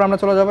 তারপর আমরা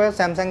চলে যাব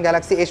স্যামসাং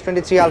গ্যালাক্সি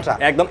S23 আলট্রা।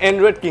 একদম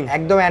অ্যান্ড্রয়েড কিং,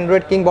 একদম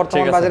অ্যান্ড্রয়েড কিং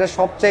বর্তমান বাজারে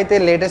সবচাইতে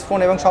লেটেস্ট ফোন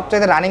এবং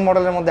সবচাইতে রানিং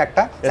মডেলের মধ্যে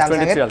একটা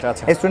স্যামসাং এর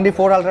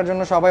S24 আলট্রার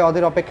জন্য সবাই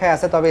ওদের অপেক্ষায়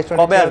আছে। তবে S23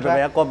 কবে আসবে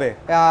ভাইয়া? কবে?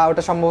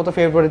 ওটা সম্ভবত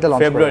ফেব্রুয়ারিতে লঞ্চ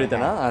হবে। ফেব্রুয়ারিতে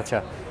না? আচ্ছা।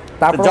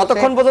 তারপর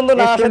যতক্ষণ পর্যন্ত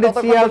না আসে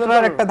ততক্ষণ পর্যন্ত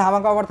একটা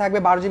ধামাকা অফার থাকবে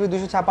 12GB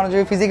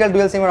 256GB physical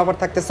dual SIM এর অফার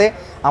থাকতেছে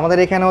আমাদের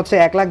এখানে হচ্ছে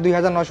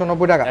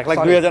 1,02,990 টাকা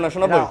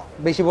 1,02,990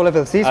 বেশি বলে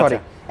ফেলছি সরি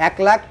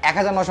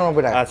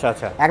 1,01,990 টাকা। আচ্ছা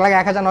আচ্ছা,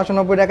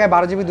 1,01,990 টাকায়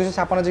 12GB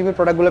 256GB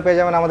প্রোডাক্টগুলো পেয়ে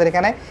যাবেন আমাদের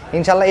এখানে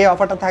ইনশাআল্লাহ। এই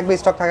অফারটা থাকবে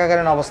স্টক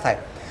থাকাকালীন অবস্থায়।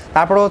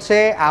 তারপর হচ্ছে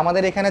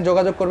আমাদের এখানে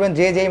যোগাযোগ করবেন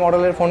যে যেই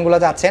মডেলের ফোনগুলো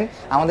চাচ্ছেন,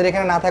 আমাদের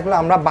এখানে না থাকলে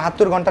আমরা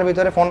 72 ঘন্টার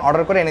ভিতরে ফোন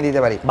অর্ডার করে এনে দিতে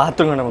পারি।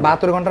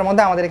 72 ঘন্টার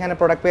মধ্যে আমাদের এখানে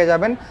প্রোডাক্ট পেয়ে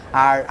যাবেন।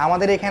 আর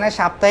আমাদের এখানে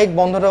সাপ্তাহিক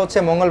বন্ধটা হচ্ছে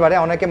মঙ্গলবারে,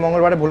 অনেকে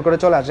মঙ্গলবারে ভুল করে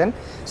চলে আসেন।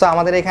 সো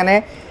আমাদের এখানে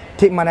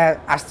ঠিক মানে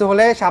আসতে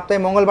হলে সপ্তাহে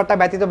মঙ্গলবারটা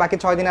ব্যতীত বাকি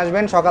 6 দিন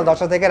আসবেন সকাল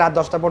 10টা থেকে রাত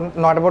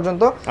 9টা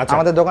পর্যন্ত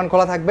আমাদের দোকান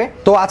খোলা থাকবে।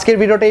 তো আজকের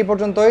ভিডিওটা এই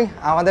পর্যন্তই,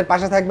 আমাদের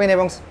পাশে থাকবেন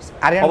এবং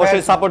আরিয়ান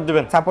অবশ্যই সাপোর্ট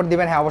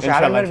দিবেন। হ্যাঁ অবশ্যই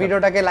আরিয়ানের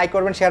ভিডিওটাকে লাইক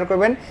করবেন, শেয়ার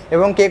করবেন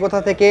এবং কে কোথা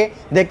থেকে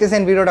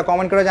দেখতেছেন ভিডিওটা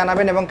কমেন্ট করে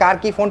জানাবেন এবং কার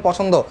কি ফোন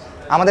পছন্দ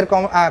আমাদের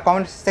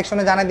কমেন্ট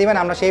সেকশনে জানিয়ে দিবেন।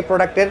 আমরা সেই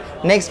প্রোডাক্টের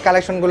নেক্সট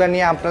কালেকশনগুলো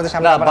নিয়ে আপনাদের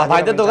সামনে আবার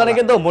ভাইদের দোকানে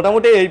কিন্তু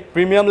মোটামুটি এই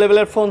প্রিমিয়াম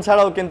লেভেলের ফোন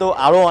ছাড়াও কিন্তু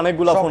আরো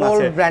অনেকগুলো ফোন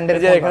আছে। ব্র্যান্ডের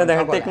যে এখানে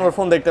দেখেন টেকনোর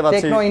ফোন দেখতে পাচ্ছি,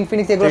 টেকনো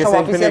ইনফিনিক্স এগুলো সব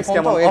অফিশিয়াল প্রাইস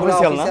কেমন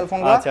অফিশিয়াল না?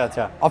 আচ্ছা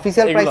আচ্ছা,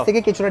 অফিশিয়াল প্রাইস থেকে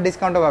কিছুটা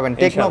ডিসকাউন্টও পাবেন।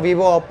 টেকনো,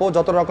 ভিভো, ওপো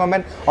যত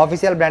রকমের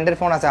অফিশিয়াল ব্র্যান্ডের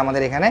ফোন আছে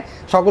আমাদের এখানে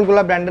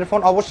সবগুলা ব্র্যান্ডের ফোন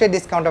অবশ্যই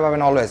ডিসকাউন্টে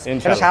পাবেন অলওয়েজ।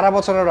 এটা সারা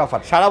বছরের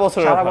অফার, সারা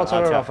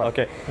বছরের অফার।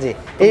 ওকে, জি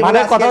এই মানে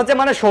কথা হচ্ছে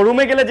মানে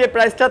শোরুমে গেলে যে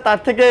প্রাইসটা তার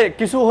থেকে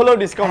কিছু হলেও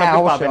ডিসকাউন্ট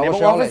আপনি পাবেন এবং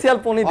অফিশিয়াল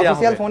ফোনই দেয়া হবে।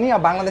 অফিশিয়াল ফোনই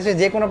আর বাংলাদেশের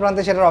যে কোনো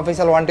প্রান্তে সেটার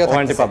অফিশিয়াল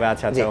ওয়ারেন্টি পাবে।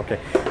 আচ্ছা আচ্ছা, ওকে।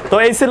 তো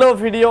এই ছিল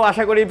ভিডিও,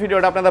 আশা করি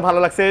ভিডিওটা আপনাদের ভালো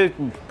লাগছে।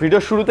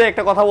 ভিডিওর শুরুতে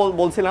একটা কথা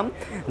বলছিলাম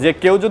যে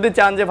কেউ যদি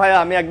চান যে ভাই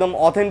আমি একদম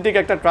অথেন্টিক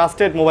একটা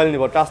ট্রাস্টেড মোবাইল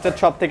নিব, ট্রাস্টেড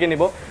শপ থেকে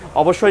নিব,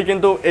 অবশ্যই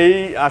কিন্তু এই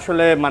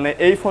আসলে মানে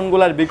এই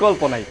ফোনগুলোর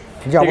বিকল্প নাই।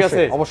 ঠিক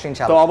আছে,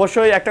 তো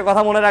অবশ্যই একটা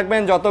কথা মনে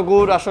রাখবেন, যত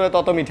গুড় আসলে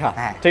তত মিঠা।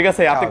 ঠিক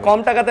আছে, আপনি কম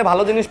টাকাতে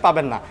ভালো জিনিস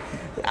পাবেন না।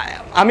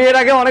 আমি এর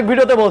আগে অনেক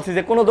ভিডিওতে বলছি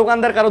যে কোনো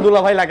দোকানদার কারো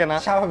দুলাভাই লাগে না,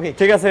 স্বাভাবিক।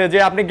 ঠিক আছে, যে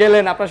আপনি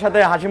গেলেন, আপনার সাথে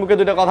হাসি মুখে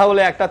দুটো কথা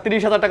বলে একটা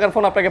 30,000 টাকার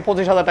ফোন আপনাকে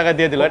 25,000 টাকা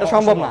দিয়ে দিল, এটা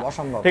সম্ভব না।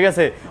 ঠিক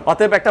আছে,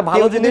 অতএব একটা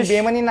ভালো জিনিস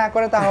বেমানি না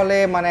করে তাহলে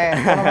মানে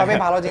কোনোভাবে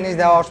ভালো জিনিস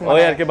দেওয়া অসম্ভব।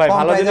 ওই আর কি ভাই,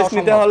 ভালো জিনিস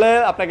নিতে হলে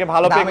আপনাকে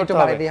ভালো পে করতে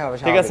হবে।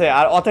 ঠিক আছে,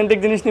 আর অথেন্টিক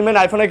জিনিস নেবেন।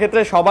 আইফোনের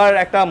ক্ষেত্রে সবার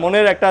একটা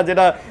মনের একটা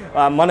যেটা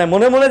মানে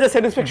মনে যে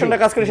স্যাটিসফ্যাকশনটা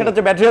কাজ করে সেটা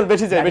হচ্ছে ব্যাটারি হেলথ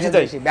বেশি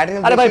চাই।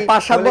 আরে ভাই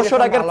 5-7 বছর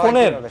আগের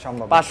ফোনের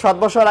 5-7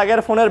 বছর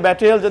আগের ফোনের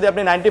ব্যাটারি হেলথ যদি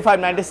আপনি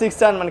 95-96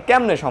 চান, মানে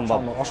কেমনে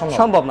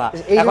সম্ভব না।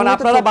 এখন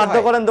আপনারা বাধ্য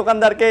করেন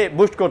দোকানদারকে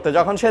বুস্ট করতে,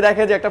 যখন সে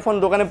দেখে যে একটা ফোন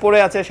দোকানে পড়ে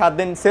আছে 7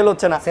 দিন সেল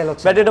হচ্ছে না,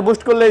 ব্যাটারিটা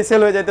বুস্ট করলেই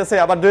সেল হয়ে যাইতেছে,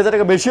 আবার 2000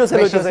 টাকা বেশিও সেল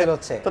হইতেছে,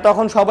 তো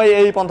তখন সবাই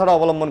এই পন্থাটা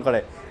অবলম্বন করে।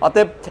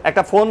 অতএব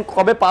একটা ফোন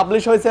কবে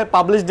পাবলিশ হয়েছে,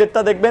 পাবলিশ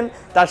ডেটটা দেখবেন,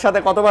 তার সাথে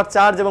কতবার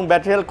চার্জ এবং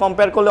ব্যাটারি হেলথ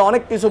কম্পেয়ার করলে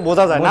অনেক কিছু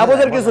বোঝা যায়। না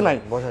বোঝার কিছু নাই।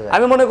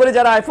 আমি মনে করি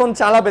যারা আইফোন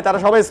চালাবে তারা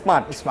সবাই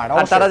স্মার্ট,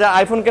 আর তারা যা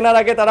আইফোন কেনার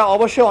আগে তারা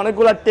অবশ্যই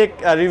অনেকগুলা টেক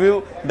রিভিউ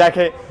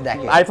দেখে,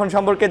 আইফোন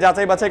সম্পর্কে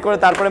যাচাই বাছাই করে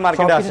তারপরে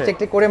মার্কেটে আসে।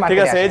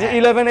 ঠিক আছে, এই যে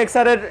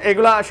 11XR এর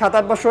এগুলা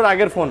 7-8 বছর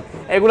আগের ফোন,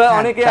 এগুলা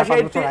অনেকে আসে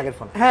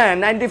হ্যাঁ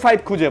 95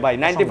 খুঁজে ভাই,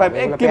 95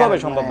 কিভাবে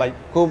সম্ভব ভাই?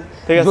 খুব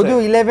ঠিক আছে, যদিও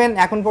 11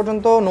 এখন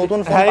পর্যন্ত নতুন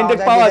ফোন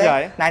পাওয়া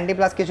যায়, 90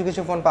 প্লাস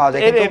কিছু ফোন পাওয়া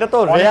যায়, এটা তো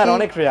রেয়ার,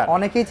 অনেক রেয়ার।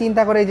 অনেকেই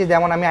চিন্তা করে যে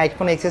যেমন আমি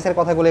আইফোন এক্সএস এর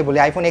কথাগুলোই বলি,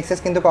 আইফোন এক্সএস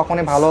কিন্তু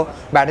কখনোই ভালো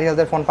ব্যাটারি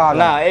হেলথের ফোন পাওয়া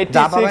যায় না।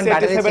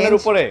 87 এর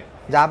উপরে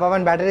যা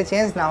পাবেন ব্যাটারি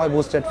চেঞ্জ না হয়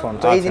বুস্টেড ফোন।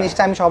 তো এই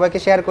জিনিসটা আমি সবাইকে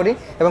শেয়ার করি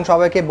এবং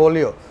সবাইকে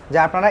বলিও যে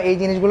আপনারা এই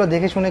জিনিসগুলো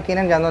দেখে শুনে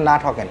কিনেন, যেন না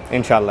ঠকেন।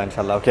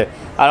 ইনশাআল্লাহ ওকে।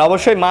 আর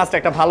অবশ্যই মাস্ট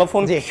একটা ভালো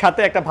ফোন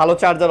সাথে একটা ভালো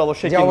চার্জার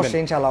অবশ্যই কিনবেন।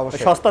 অবশ্যই ইনশাআল্লাহ,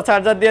 অবশ্যই। সস্তা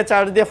চার্জার দিয়ে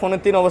চার্জ দিয়ে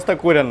ফোনের 3 অবস্থা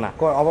করেন না,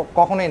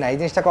 কখনোই না। এই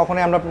জিনিসটা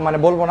কখনোই আমরা মানে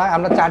বলবো না,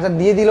 আমরা চার্জার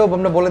দিয়ে দিলেও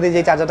আমরা বলে দিই যে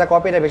এই চার্জারটা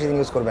কপি, এটা বেশি দিন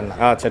ইউজ করবেন না।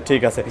 আচ্ছা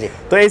ঠিক আছে।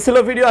 তো এই ছিল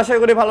ভিডিও, আশা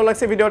করি ভালো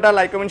লাগছে। ভিডিওটা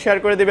লাইক কমেন্ট শেয়ার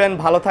করে দিবেন,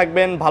 ভালো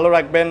থাকবেন, ভালো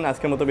রাখবেন।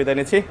 আজকের মতো বিদায়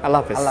নিচ্ছি, আল্লাহ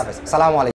হাফেজ। আল্লাহ হাফেজ, আসসালামু আলাইকুম।